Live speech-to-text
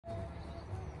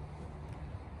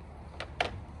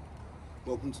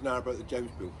Welcome to Narrowboat the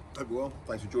James Bill. Hope you're well.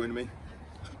 Thanks for joining me.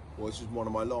 Well, this is one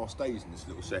of my last days in this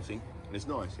little setting, and it's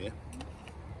nice here.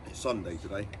 It's Sunday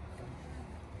today.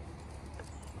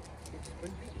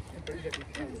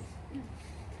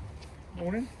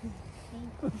 Morning.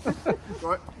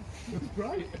 Right. That's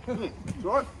great. It's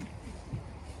all right.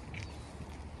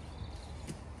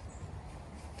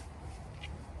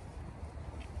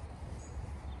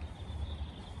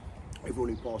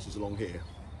 Everyone who passes along here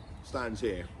stands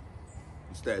here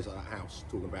and stares at that house,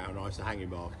 talking about how nice the hanging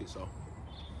baskets are,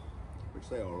 which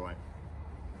they are all right.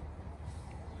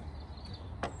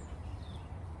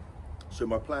 So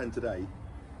my plan today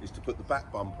is to put the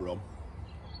back bumper on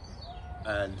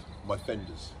and my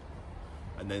fenders,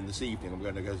 and then this evening I'm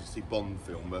going to go to see Bond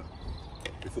film, but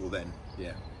before then,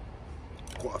 yeah,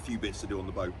 quite a few bits to do on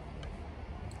the boat.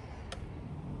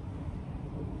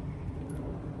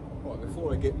 Right,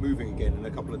 before I get moving again in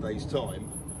a couple of days'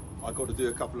 time, I've got to do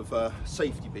a couple of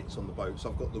safety bits on the boat. So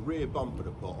I've got the rear bumper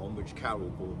to put on, which Carol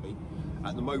bought me.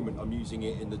 At the moment I'm using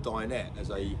it in the dinette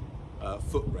as a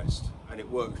footrest, and it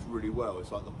works really well.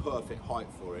 It's like the perfect height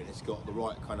for it. It's got the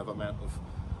right kind of amount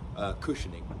of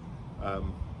cushioning,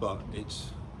 but it's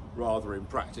rather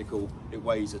impractical. It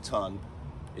weighs a ton.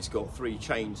 It's got 3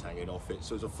 chains hanging off it,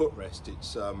 so as a footrest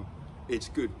it's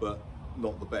good, but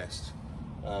not the best.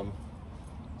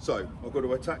 So I've got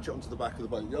to attach it onto the back of the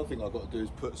boat. The other thing I've got to do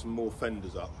is put some more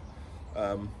fenders up,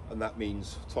 and that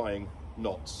means tying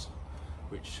knots,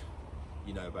 which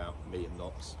you know about me and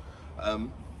knots.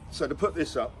 So to put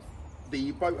this up,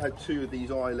 the boat had 2 of these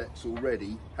eyelets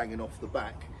already hanging off the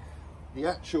back. The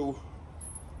actual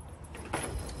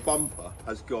bumper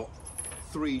has got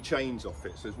 3 chains off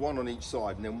it, so there's 1 on each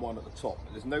side and then 1 at the top.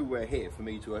 There's nowhere here for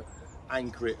me to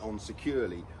anchor it on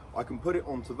securely. I can put it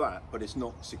onto that, but it's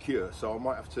not secure, so I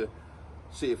might have to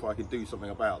see if I can do something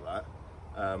about that.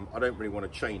 I don't really want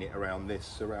to chain it around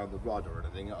around the rudder or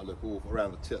anything. That'll look awful.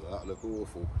 Around the tiller, that'll look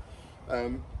awful.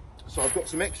 So I've got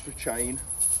some extra chain.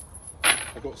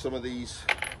 I've got some of these,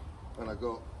 and I've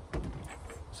got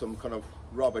some kind of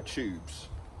rubber tubes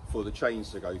for the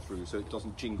chains to go through, so it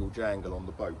doesn't jingle jangle on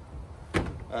the boat.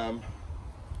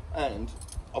 And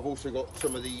I've also got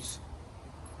some of these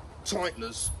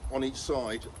tighteners on each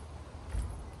side.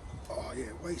 Oh yeah,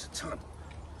 it weighs a ton.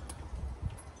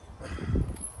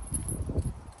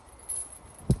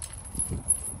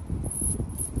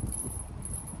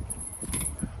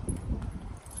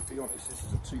 To be honest, this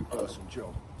is a 2-person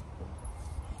job.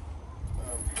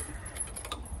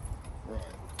 Right.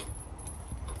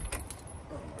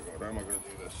 Oh my god, how am I going to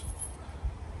do this?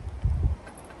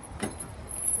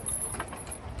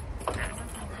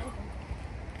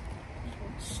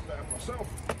 Stab myself.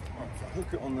 Right, so I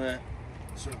hook it on there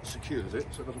so it secures it,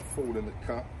 so it doesn't fall in the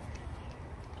cut.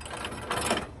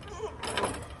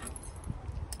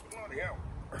 Bloody hell.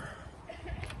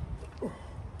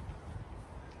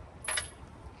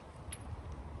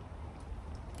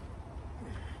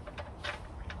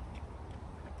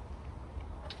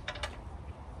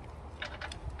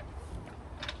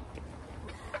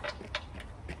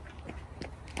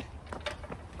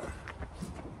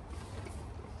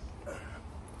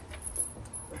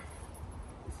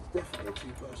 Definitely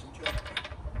a 2-person job.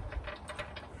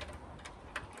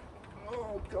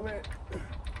 Oh, come here.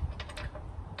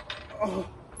 Oh.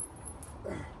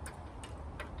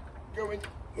 Go in.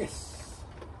 Yes.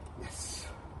 Yes.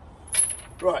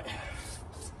 Right.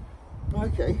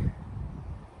 Okay.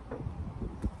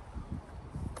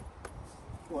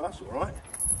 Well, that's all right.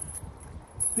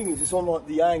 Thing is, it's on like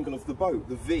the angle of the boat,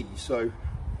 the V, so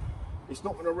it's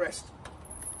not going to rest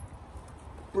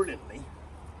brilliantly.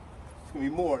 It's going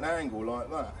to be more at an angle like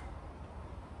that.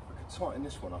 I could tighten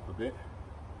this one up a bit.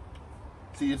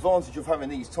 So the advantage of having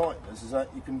these tighteners is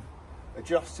that you can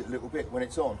adjust it a little bit when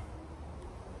it's on.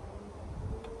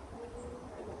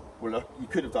 Well, you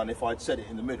could have done if I'd set it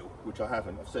in the middle, which I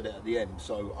haven't. I've set it at the end,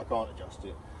 so I can't adjust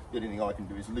it. The only thing I can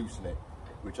do is loosen it,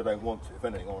 which I don't want to. If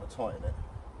anything, I want to tighten it.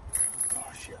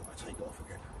 Oh shit, I'm going to take it off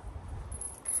again.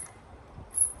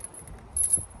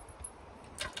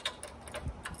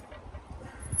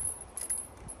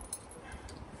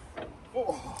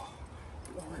 Oh,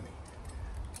 blimey.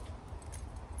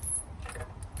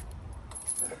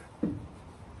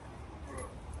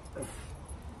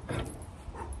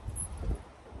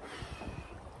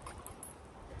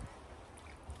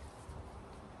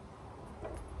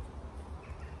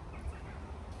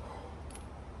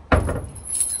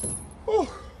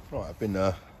 Oh, right, I've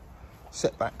been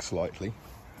set back slightly.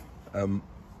 The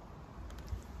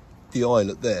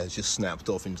eyelet there has just snapped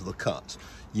off into the cut.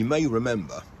 You may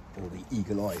remember, or the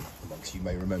eagle eye amongst you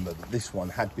may remember, that this one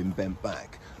had been bent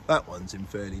back. That one's in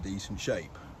fairly decent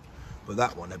shape, but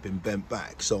that one had been bent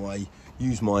back, so I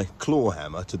used my claw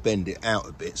hammer to bend it out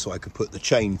a bit so I could put the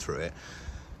chain through it.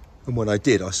 And when I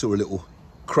did, I saw a little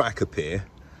crack appear,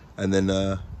 and then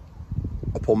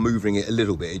upon moving it a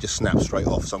little bit, it just snapped straight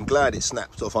off. So I'm glad it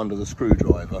snapped off under the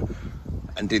screwdriver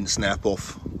and didn't snap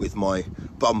off with my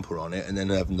bumper on it, and then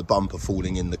having the bumper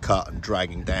falling in the cut and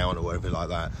dragging down or whatever like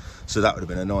that. So that would have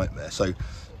been a nightmare. So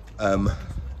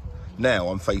now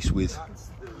I'm faced with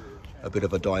a bit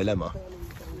of a dilemma.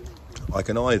 I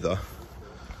can either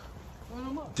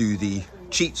do the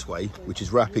cheats way, which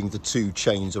is wrapping the two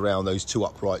chains around those two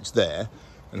uprights there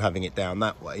and having it down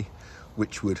that way,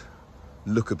 which would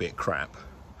look a bit crap,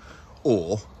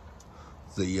 or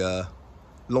the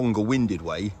longer winded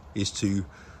way is to,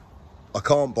 I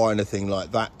can't buy anything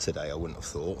like that today, I wouldn't have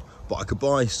thought, but I could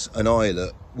buy an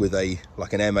eyelet with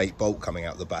like an M8 bolt coming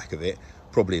out the back of it,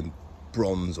 probably in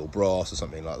bronze or brass or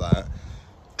something like that,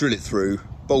 drill it through,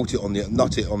 bolt it on the,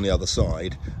 nut it on the other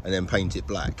side, and then paint it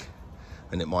black,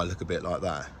 and it might look a bit like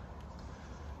that.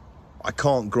 I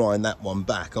can't grind that one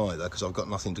back either because I've got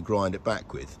nothing to grind it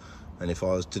back with, and if I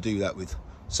was to do that with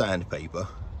sandpaper,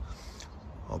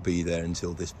 I'll be there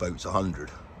until this boat's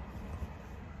 100.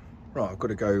 Right, I've got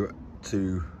to go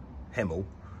to Hemel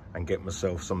and get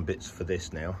myself some bits for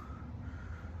this now,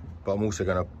 but I'm also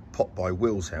going to pop by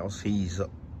Will's house. He's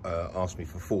asked me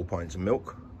for 4 pints of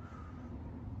milk,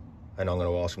 and I'm going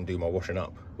to ask him to do my washing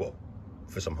up, well,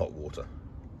 for some hot water.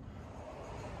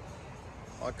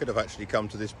 I could have actually come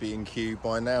to this B&Q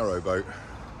by Narrowboat,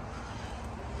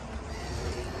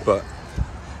 but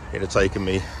it had taken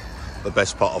me the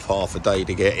best part of half a day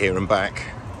to get here and back,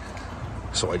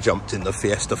 so I jumped in the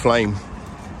Fiesta Flame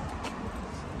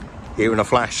here in a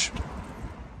flash.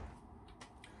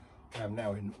 I am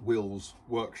now in Will's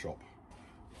workshop,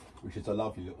 which is a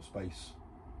lovely little space.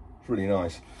 It's really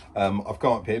nice. I've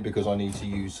come up here because I need to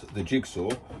use the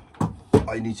jigsaw.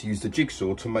 I need to use the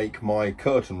jigsaw to make my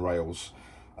curtain rails.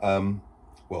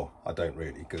 Well, I don't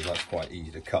really, because that's quite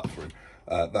easy to cut through.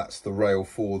 That's the rail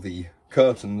for the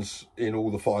curtains in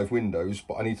all the 5 windows,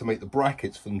 but I need to make the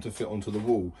brackets for them to fit onto the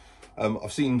wall.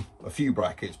 I've seen a few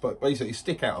brackets, but basically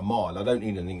stick out a mile. I don't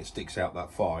need anything that sticks out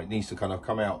that far. It needs to kind of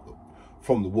come out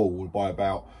from the wall by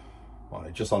about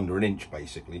just under an inch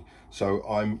basically. So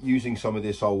I'm using some of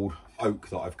this old oak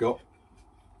that I've got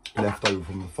left over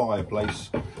from the fireplace,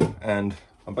 and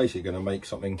I'm basically going to make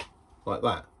something like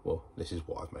that. Well, this is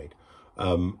what I've made.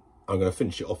 I'm going to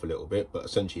finish it off a little bit, but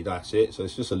essentially that's it. So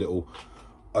it's just a little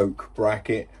oak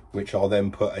bracket, which I'll then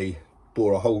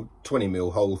bore a whole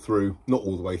 20mm hole through, not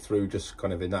all the way through, just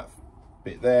kind of in that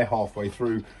bit there, halfway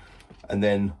through, and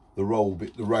then the rail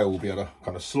will be able to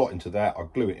kind of slot into that. I'll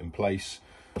glue it in place,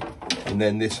 and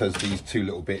then this has these 2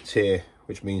 little bits here,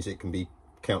 which means it can be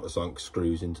countersunk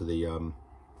screws into the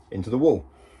wall,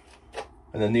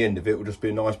 and then the end of it will just be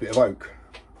a nice bit of oak,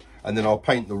 and then I'll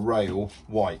paint the rail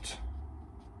white.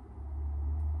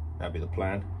 That'd be the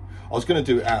plan. I was going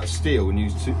to do it out of steel and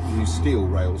use steel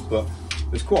rails, but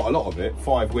there's quite a lot of it.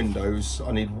 5 windows,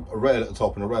 I need a rail at the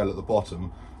top and a rail at the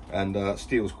bottom, and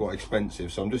steel's quite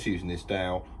expensive, so I'm just using this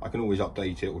dowel. I can always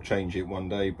update it or change it one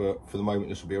day, but for the moment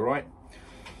this will be all right.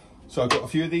 So I've got a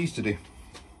few of these to do.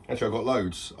 Actually, I've got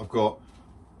loads. I've got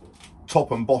top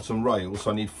and bottom rails,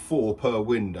 so I need 4 per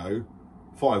window,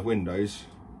 5 windows,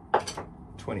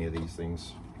 20 of these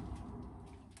things.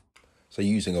 So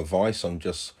using a vise, I'm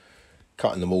just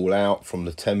cutting them all out from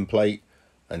the template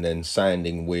and then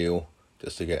sanding wheel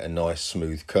just to get a nice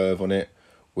smooth curve on it.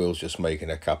 Will's just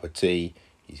making a cup of tea.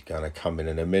 He's going to come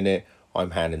in a minute.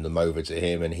 I'm handing them over to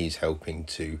him, and he's helping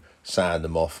to sand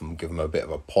them off and give them a bit of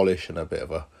a polish and a bit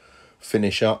of a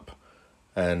finish up.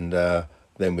 And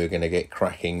then we're going to get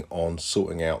cracking on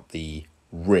sorting out the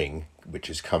ring, which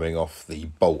is coming off the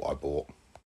bolt I bought.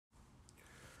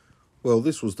 Well,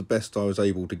 this was the best I was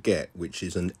able to get, which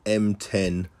is an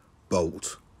M10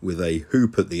 bolt with a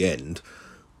hoop at the end,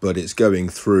 but it's going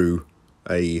through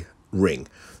a ring,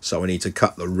 so I need to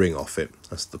cut the ring off it.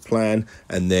 That's the plan,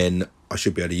 and then I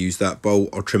should be able to use that bolt.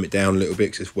 I'll trim it down a little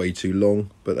bit because it's way too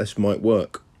long, but this might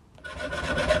work.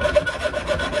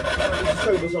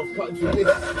 Show myself cutting through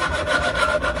this.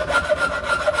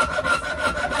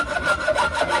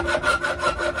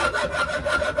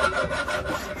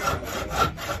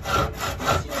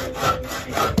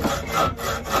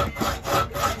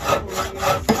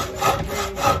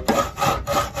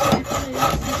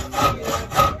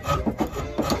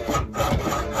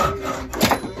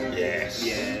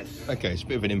 Okay, it's a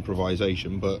bit of an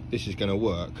improvisation, but this is going to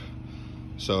work.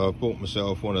 So I bought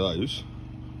myself one of those,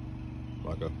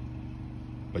 like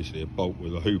basically a bolt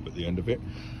with a hoop at the end of it,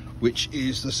 which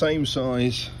is the same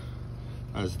size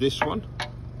as this one.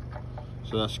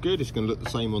 So that's good. It's going to look the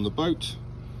same on the boat.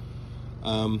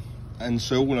 And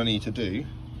so all I need to do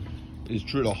is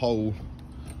drill a hole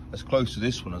as close to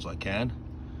this one as I can,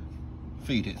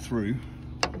 feed it through,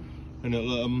 and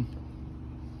it'll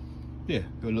yeah,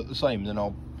 it'll look the same. Then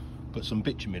I'll put some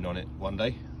bitumen on it one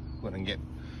day when I can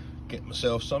get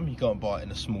myself some. You can't buy it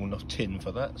in a small enough tin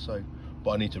for that, so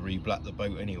but I need to re-black the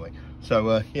boat anyway.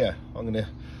 So yeah, I'm going to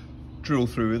drill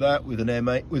through with that with an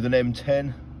M8 with an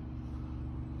M10.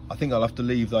 I think I'll have to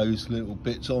leave those little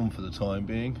bits on for the time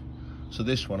being. So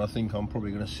this one, I think I'm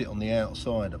probably going to sit on the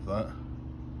outside of that.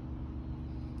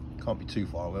 Can't be too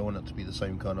far away. I want it to be the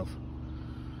same kind of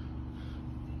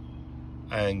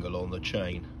angle on the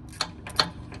chain.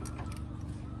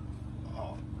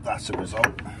 Oh, that's a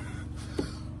result.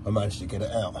 I managed to get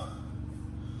it out.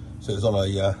 So it's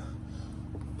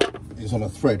on a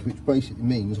thread, which basically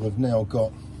means I've now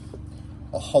got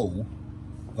a hole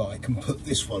that I can put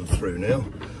this one through now,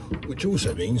 which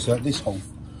also means that this whole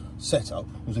setup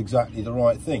was exactly the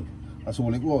right thing. That's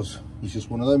all it was. It's just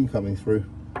one of them coming through.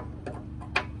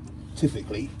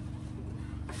 Typically,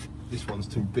 this one's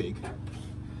too big,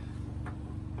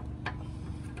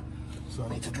 so I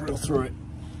need to drill through it.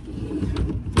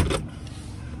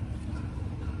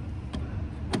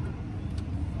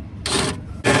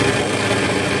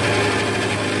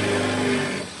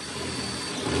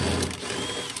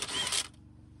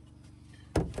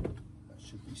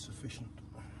 Sufficient.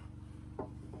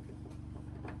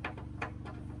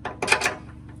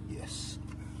 Yes.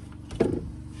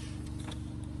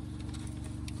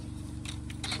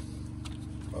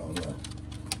 Oh no.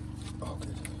 Oh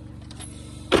good.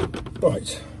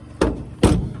 Right.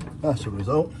 That's a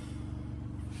result.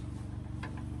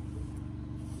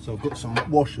 So I've got some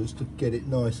washers to get it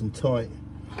nice and tight,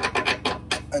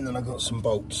 and then I've got some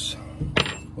bolts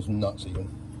or some nuts even.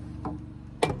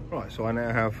 Right, so I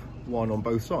now have one on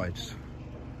both sides.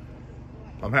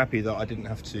 I'm happy that I didn't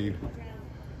have to,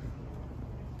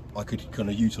 I could kind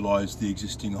of utilise the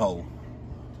existing hole,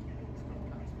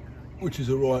 which is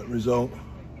a right result.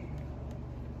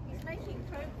 It's making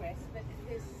progress, but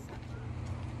there's...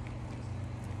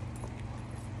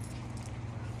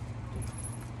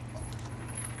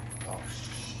 Oh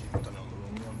shit, I've done it on the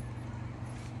wrong one.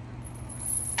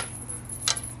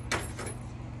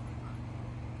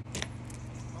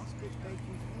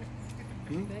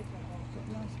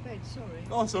 Nice bed, sorry.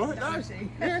 Oh, it's alright, no.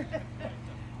 Yeah.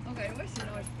 Okay, what's a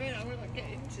nice bed? I want to get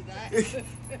into that.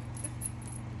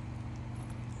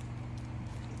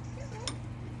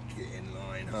 Get in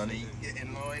line, honey, get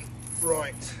in line.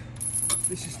 Right,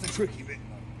 this is the tricky bit.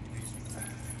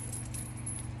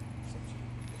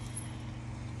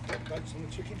 Notes on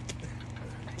the chicken?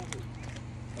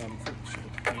 Oh,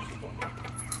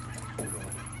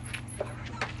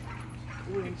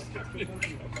 go in,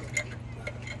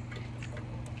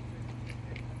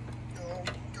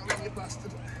 you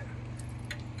bastard.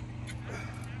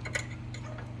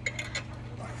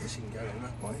 I guess you can go in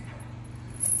that way.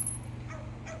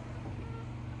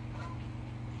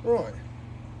 Right,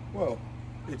 well,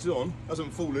 it's on,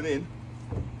 hasn't fallen in.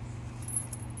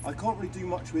 I can't really do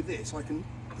much with this. I can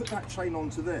put that chain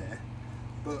onto there,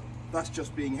 but that's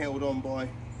just being held on by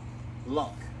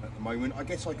luck at the moment. I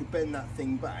guess I could bend that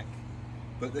thing back,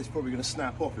 but it's probably going to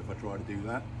snap off if I try to do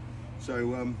that.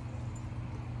 So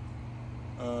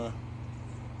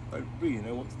I don't really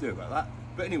know what to do about that.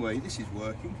 But anyway, this is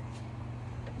working.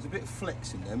 There's a bit of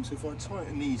flex in them, so if I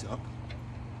tighten these up,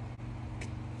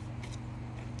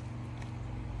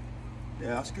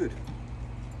 yeah, that's good.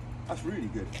 That's really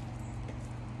good.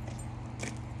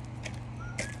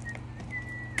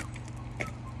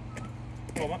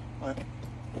 Oh, man. Right.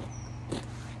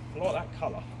 I like that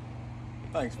colour.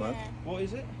 Thanks, man. Yeah. What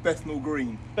is it? Bethnal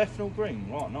green. Bethnal green.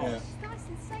 Right, nice. Yeah. It's nice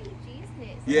and sagey, isn't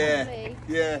it? It's Yeah, lovely.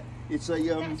 yeah. It's a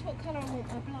That's what colour I want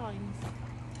my blinds.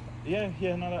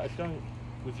 Yeah, no, that'd go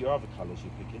with your other colours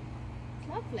you're picking. It's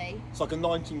lovely. it's like a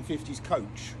 1950s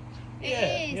coach. It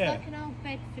is yeah. like an old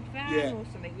Bedford van Yeah. or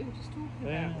something. We were just talking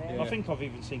Yeah. about it. Yeah. I think I've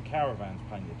even seen caravans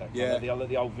painted that Yeah. colour,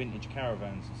 the old vintage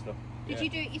caravans and stuff. Did Yeah. you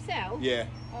do it yourself? Yeah,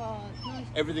 Oh, it's nice.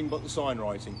 everything but the sign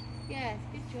writing. Yeah, it's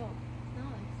a good job.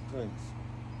 Nice. Thanks.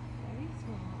 Very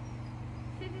smart.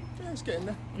 Yeah, it's getting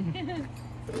there.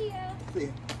 See ya. See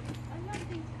ya. I love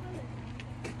these colours.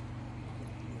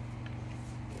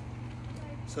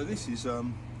 So this is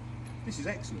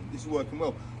excellent. This is working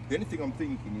well. The only thing I'm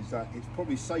thinking is that it's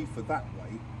probably safer that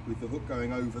way with the hook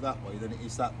going over that way than it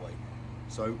is that way.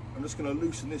 So I'm just going to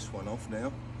loosen this one off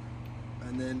now,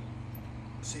 and then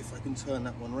see if I can turn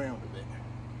that one round a bit.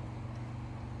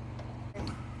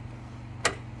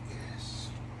 Yes.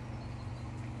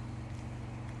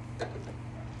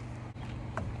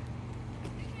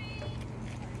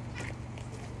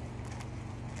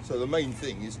 So the main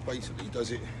thing is basically,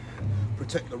 does it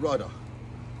protect the rudder?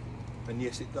 And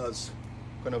yes, it does.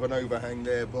 Kind of an overhang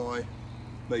there by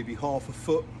maybe half a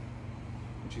foot,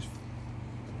 which is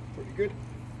pretty good.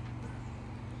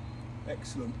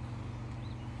 Excellent.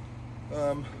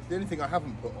 The only thing I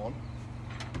haven't put on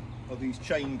are these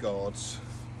chain guards,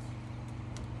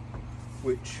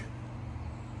 which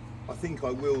I think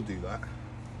I will do that.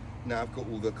 Now I've got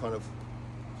all the kind of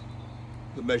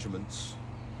the measurements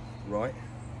right.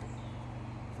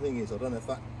 The thing is, I don't know if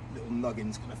that little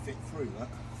nugget's going to fit through that.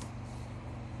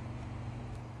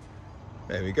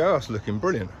 There we go, that's looking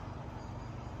brilliant.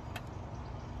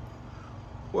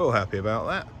 Well happy about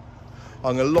that.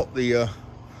 I'm going to lock the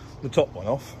top one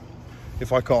off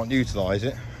if I can't utilise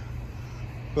it,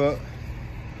 but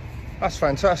that's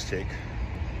fantastic.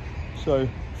 So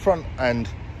front and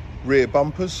rear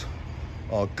bumpers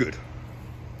are good.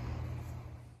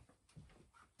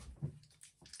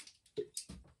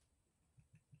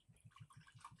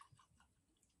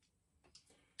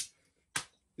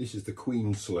 This is the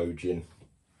Queen Sloe Gin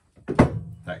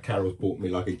that Carol's bought me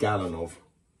like a gallon of.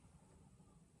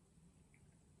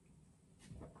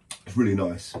 It's really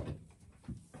nice.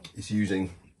 It's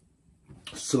using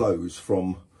sloes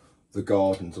from the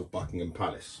gardens of Buckingham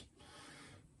Palace.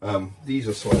 These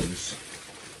are sloes.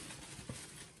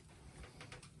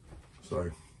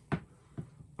 So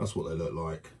that's what they look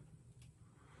like.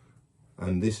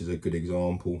 And this is a good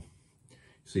example.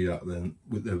 See that then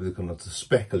with the kind of the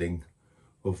speckling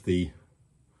of the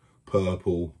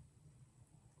purple,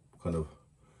 kind of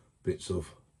bits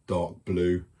of dark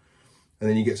blue, and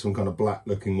then you get some kind of black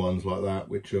looking ones like that,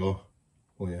 which are,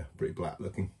 oh yeah, pretty black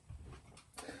looking.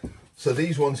 So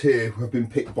these ones here have been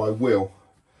picked by Will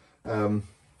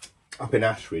up in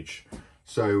Ashridge.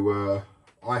 So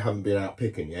I haven't been out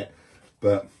picking yet,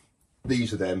 but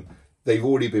these are them. They've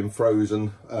already been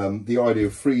frozen. The idea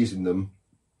of freezing them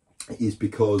is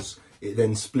because it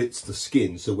then splits the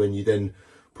skin, so when you then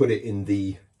put it in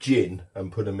the gin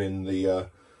and put them in the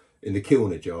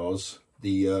kilner jars,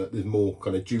 there's more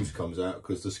kind of juice comes out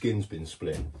because the skin's been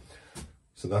split.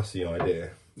 So that's the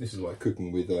idea. This is like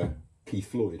cooking with Keith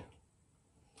Floyd.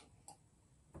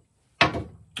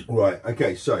 Right,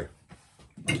 okay, so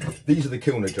these are the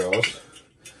kilner jars.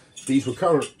 These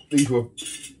were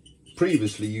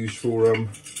previously used for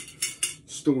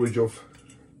storage of,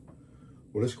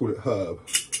 well, let's call it herb.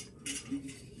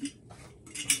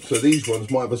 So these ones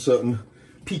might have a certain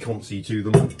piquancy to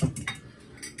them.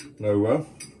 No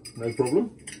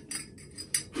problem.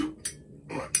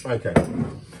 Okay,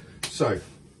 so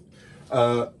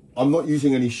I'm not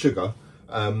using any sugar.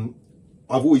 I've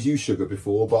always used sugar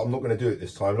before, but I'm not going to do it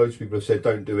this time. Loads of people have said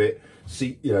don't do it.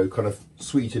 See, you know, kind of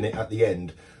sweeten it at the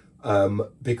end,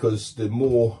 because the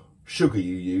more sugar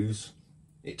you use,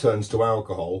 it turns to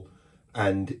alcohol,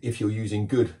 and if you're using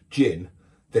good gin,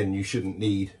 then you shouldn't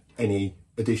need any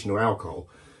additional alcohol.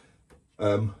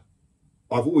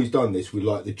 I've always done this with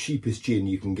like the cheapest gin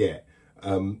you can get,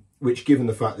 which, given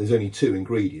the fact there's only 2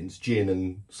 ingredients, gin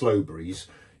and slowberries,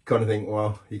 you kind of think,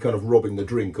 well, you're kind of robbing the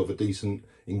drink of a decent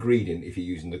ingredient if you're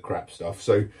using the crap stuff.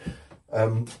 So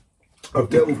I've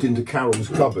delved into Carol's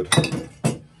cupboard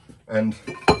and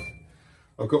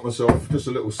I've got myself just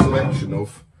a little selection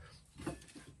of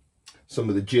some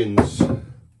of the gins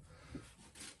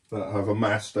that I've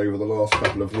amassed over the last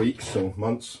couple of weeks or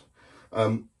months.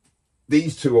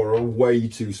 These 2 are all way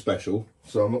too special,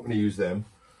 so I'm not going to use them.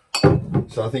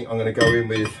 So I think I'm going to go in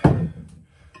with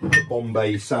the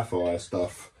Bombay Sapphire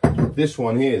stuff. This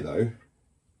one here though,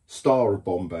 Star of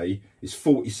Bombay, is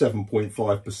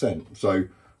 47.5%, so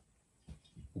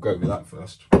we'll go with that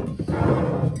first.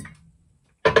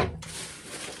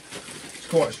 It's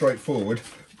quite straightforward.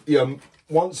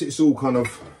 Once it's all kind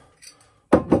of,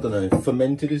 I don't know,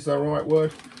 fermented is that the right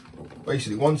word?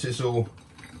 Basically, once it's all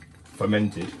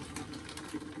fermented,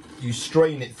 you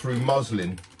strain it through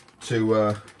muslin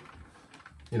to,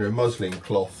 you know, muslin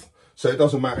cloth. So it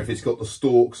doesn't matter if it's got the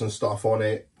stalks and stuff on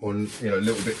it, or, you know,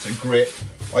 little bits of grit.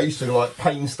 I used to like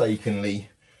painstakingly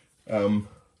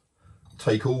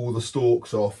take all the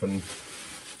stalks off, and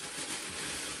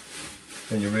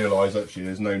then you realise actually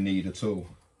there's no need at all.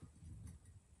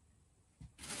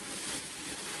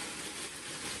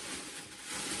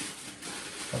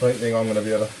 I don't think I'm going to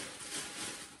be able to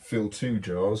fill 2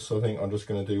 jars, so I think I'm just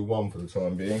going to do 1 for the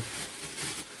time being.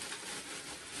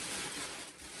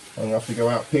 I'm going to have to go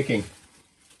out picking.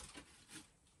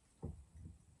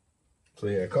 So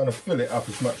yeah, kind of fill it up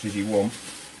as much as you want.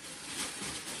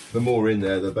 The more in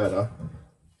there, the better.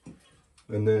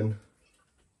 And then,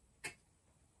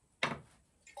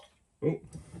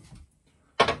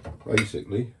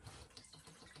 basically,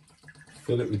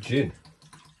 fill it with gin.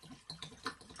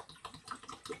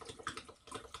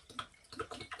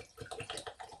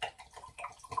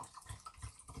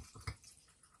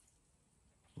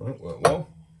 Right, worked well.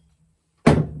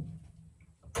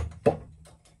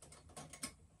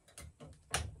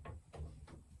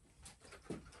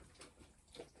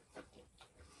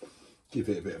 Give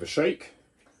it a bit of a shake.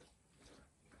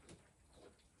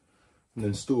 And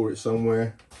then store it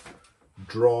somewhere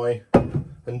dry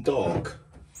and dark.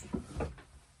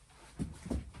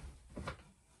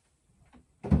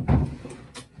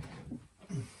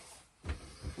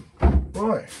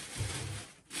 Right,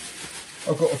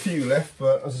 I've got a few left,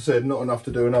 but as I said, not enough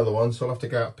to do another one, so I'll have to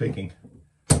go out picking.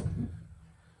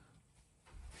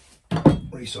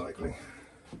 Recycling.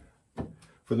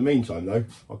 For the meantime though,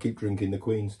 I'll keep drinking the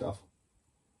Queen stuff.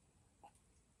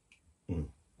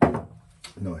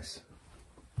 Nice.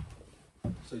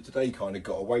 So today kind of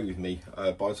got away with me.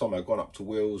 By the time I'd gone up to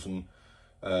Will's and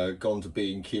gone to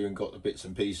B&Q and got the bits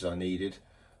and pieces I needed,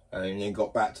 and then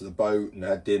got back to the boat and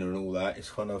had dinner and all that,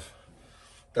 it's kind of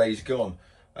days gone.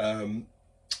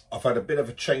 I've had a bit of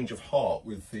a change of heart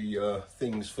with the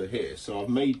things for here. So I've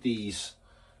made these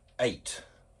 8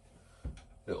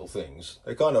 little things.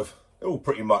 They're all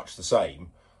pretty much the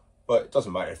same, but it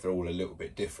doesn't matter if they're all a little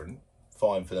bit different.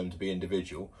 Fine for them to be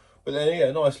individual, but they're,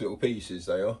 yeah, nice little pieces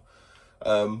they are.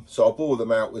 So I'll bore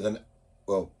them out with I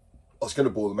was going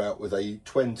to bore them out with a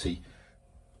 20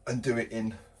 and do it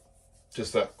in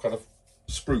just that kind of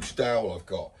spruce dowel I've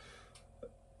got.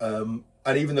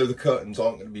 And even though the curtains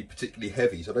aren't going to be particularly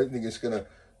heavy, so I don't think it's going to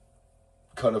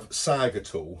kind of sag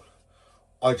at all.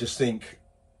 I just think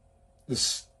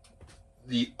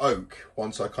the oak,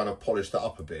 once I kind of polish that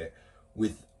up a bit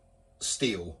with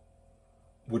steel,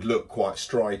 would look quite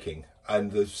striking.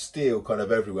 And the steel kind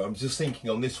of everywhere. I'm just thinking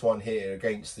on this one here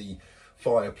against the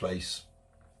fireplace,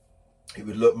 it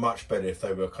would look much better if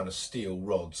they were kind of steel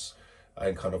rods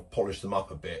and kind of polish them up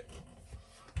a bit.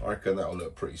 I reckon that'll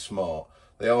look pretty smart.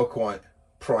 They are quite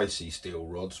pricey steel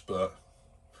rods, but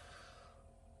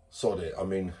sod it. I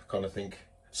mean, kind of think,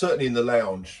 certainly in the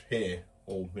lounge here,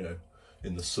 or, you know,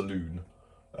 in the saloon,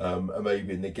 and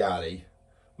maybe in the galley,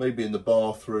 maybe in the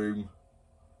bathroom,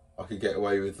 I could get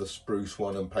away with the spruce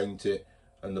one and paint it,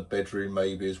 and the bedroom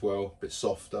maybe as well, a bit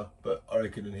softer, but I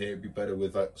reckon in here it'd be better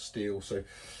with that steel. So,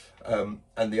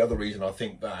 and the other reason I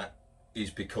think that is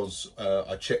because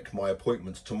I checked my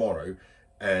appointments tomorrow,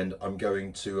 and I'm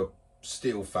going to a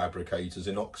steel fabricators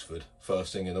in Oxford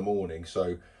first thing in the morning,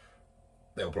 so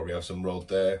they'll probably have some rod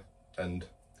there and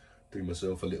do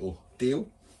myself a little deal.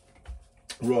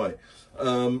 Right,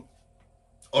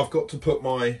 I've got to put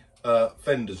my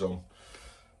fenders on,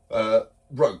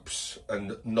 ropes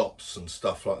and knots and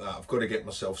stuff like that. I've got to get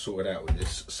myself sorted out with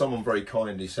this. Someone very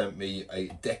kindly sent me a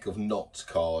deck of knots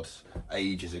cards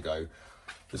ages ago.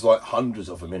 There's like hundreds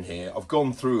of them in here. I've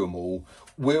gone through them all.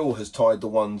 Will has tied the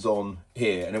ones on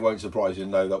here, and it won't surprise you to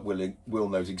know that Will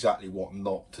knows exactly what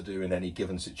knot to do in any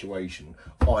given situation.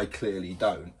 I clearly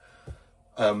don't.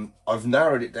 I've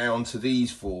narrowed it down to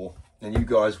these 4, and you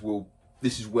guys will,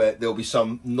 this is where there'll be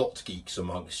some knot geeks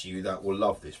amongst you that will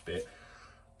love this bit.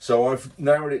 So I've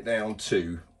narrowed it down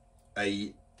to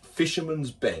a fisherman's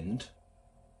bend.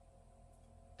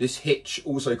 This hitch,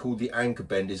 also called the anchor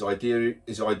bend, is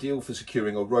ideal for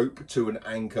securing a rope to an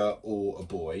anchor or a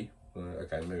buoy.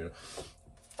 Okay, moving on.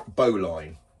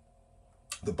 Bowline.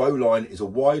 The bowline is a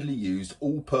widely used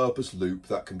all-purpose loop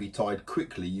that can be tied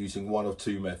quickly using one of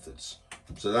 2 methods.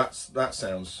 So that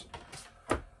sounds.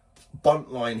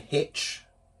 Buntline hitch.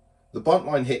 The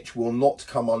buntline hitch will not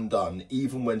come undone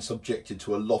even when subjected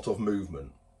to a lot of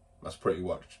movement. That's pretty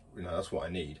much, you know, that's what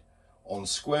I need. On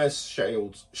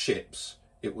square-sailed ships,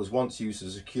 it was once used to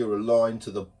secure a line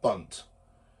to the bunt.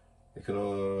 You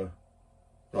can,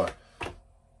 right.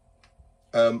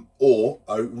 Or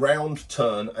a round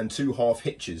turn and 2 half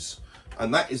hitches.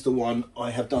 And that is the one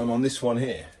I have done on this one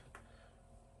here.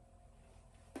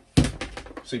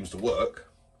 Seems to work.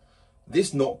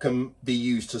 This knot can be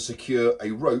used to secure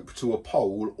a rope to a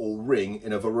pole or ring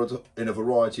in a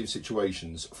variety of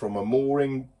situations, from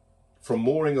mooring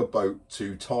a boat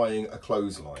to tying a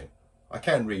clothesline. I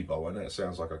can read, by the way, I know it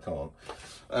sounds like I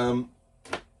can't.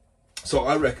 So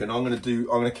I reckon I'm going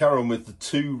to carry on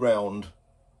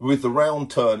with the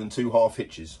round turn and 2 half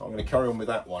hitches. I'm going to carry on with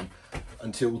that one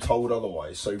until told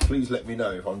otherwise. So please let me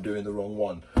know if I'm doing the wrong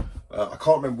one. I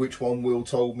can't remember which one Will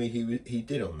told me he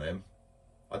did on them.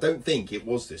 I don't think it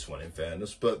was this one, in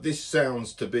fairness, but this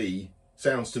sounds to me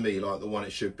like the one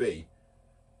it should be.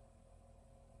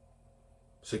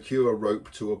 Secure a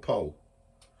rope to a pole.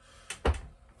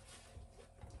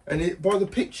 And by the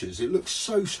pictures, it looks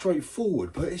so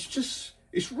straightforward, but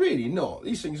it's really not.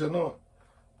 These things are not.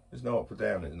 There's no up or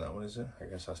down in that one, is there? I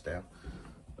guess that's down.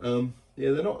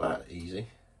 Yeah, they're not that easy.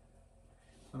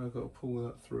 And I've got to pull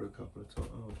that through a couple of times.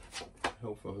 Oh,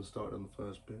 helpful haven't started on the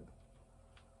first bit.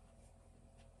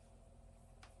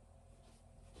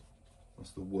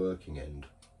 That's the working end.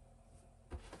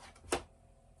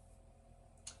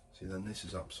 See, then this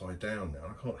is upside down now.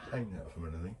 I can't hang that from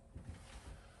anything.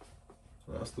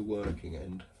 So that's the working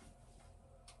end.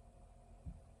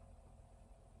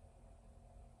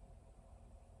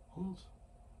 What?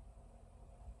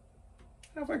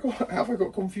 How have I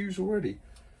got confused already?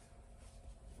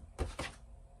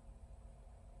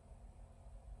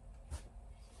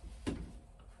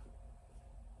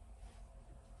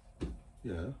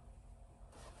 Yeah.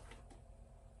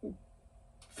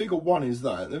 Figure 1 is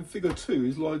that, then figure 2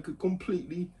 is like a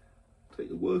completely take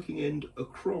the working end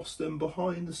across, then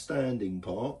behind the standing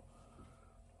part,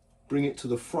 bring it to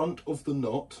the front of the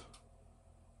knot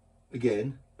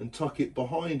again, and tuck it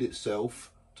behind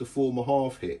itself to form a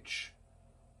half hitch.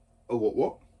 Oh,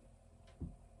 what?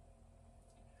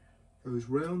 Goes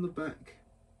round the back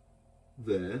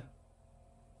there.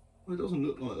 Well, it doesn't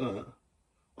look like that.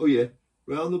 Oh yeah,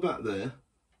 round the back there.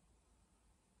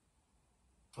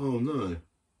 Oh no.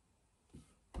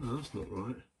 No, that's not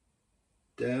right.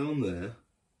 Down there.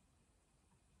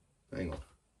 Hang on.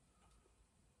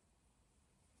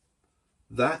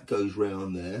 That goes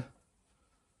round there.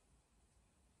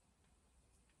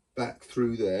 Back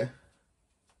through there.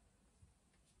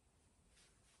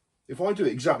 If I do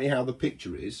it exactly how the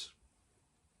picture is,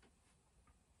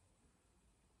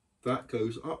 that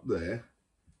goes up there.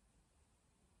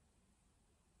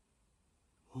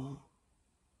 What?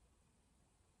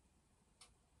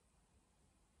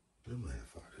 Where the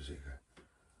fuck does it go?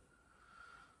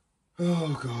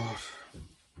 Oh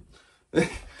God.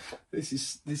 This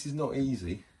is not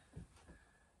easy.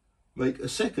 Make a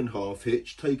second half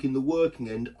hitch, taking the working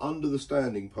end under the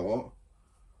standing part.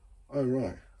 Oh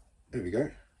right, there we go.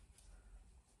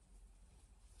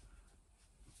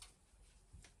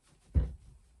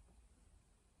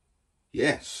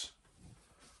 Yes.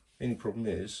 Only problem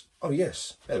is, oh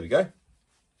yes, there we go.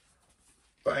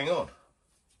 Bang on.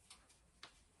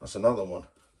 That's another one.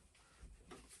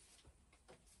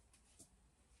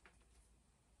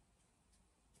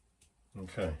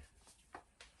 Okay.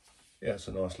 Yeah, it's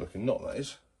a nice looking knot, that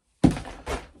is.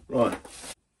 Right.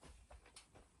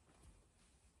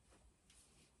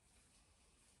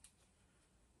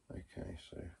 Okay,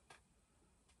 so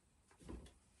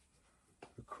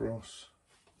across,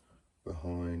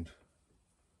 behind,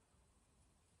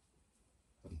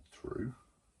 and through.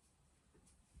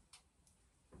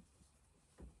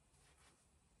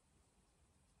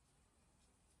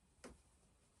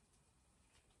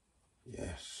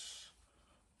 Yes.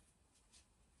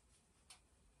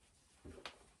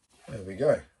 There we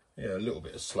go. Yeah, a little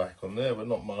bit of slack on there, but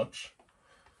not much.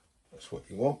 That's what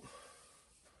you want.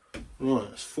 Right,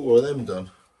 that's 4 of them done.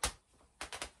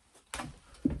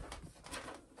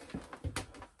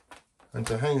 And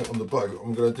to hang it on the boat,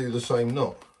 I'm going to do the same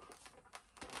knot.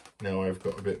 Now I've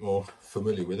got a bit more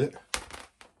familiar with it.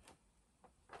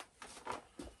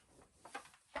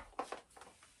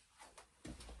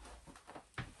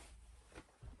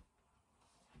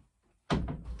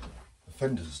 The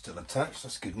fenders are still attached,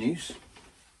 that's good news.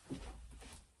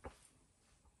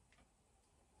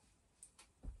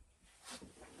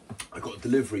 I got a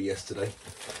delivery yesterday.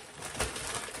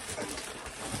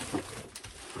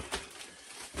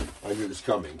 I knew it was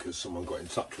coming because someone got in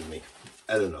touch with me,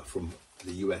 Eleanor from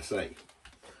the USA,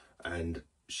 and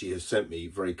she has sent me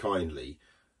very kindly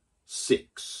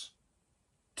 6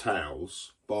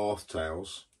 towels, bath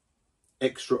towels,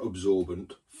 extra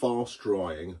absorbent, fast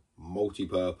drying,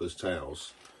 multi-purpose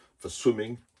towels for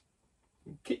swimming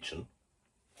and kitchen.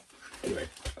 Anyway,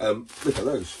 look at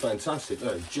those, fantastic,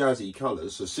 those jazzy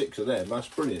colours, so 6 of them, that's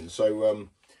brilliant. So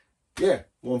yeah,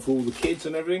 one for all the kids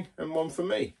and everything, and one for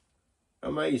me.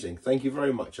 Amazing, thank you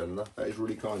very much, Anna, that is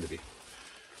really kind of you.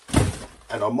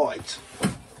 And I might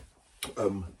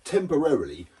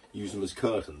temporarily use them as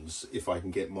curtains if I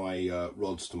can get my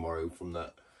rods tomorrow from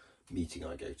that meeting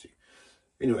I go to.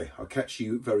 Anyway, I'll catch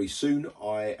you very soon.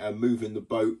 I am moving the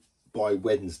boat by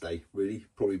Wednesday, really,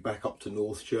 probably back up to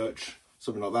Northchurch,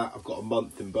 something like that. I've got a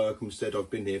month in Berkhamsted. I've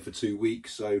been here for 2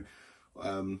 weeks, so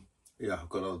yeah, I've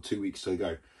got another 2 weeks to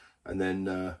go, and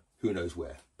then who knows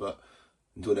where. But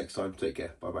until next time, take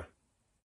care. Bye bye.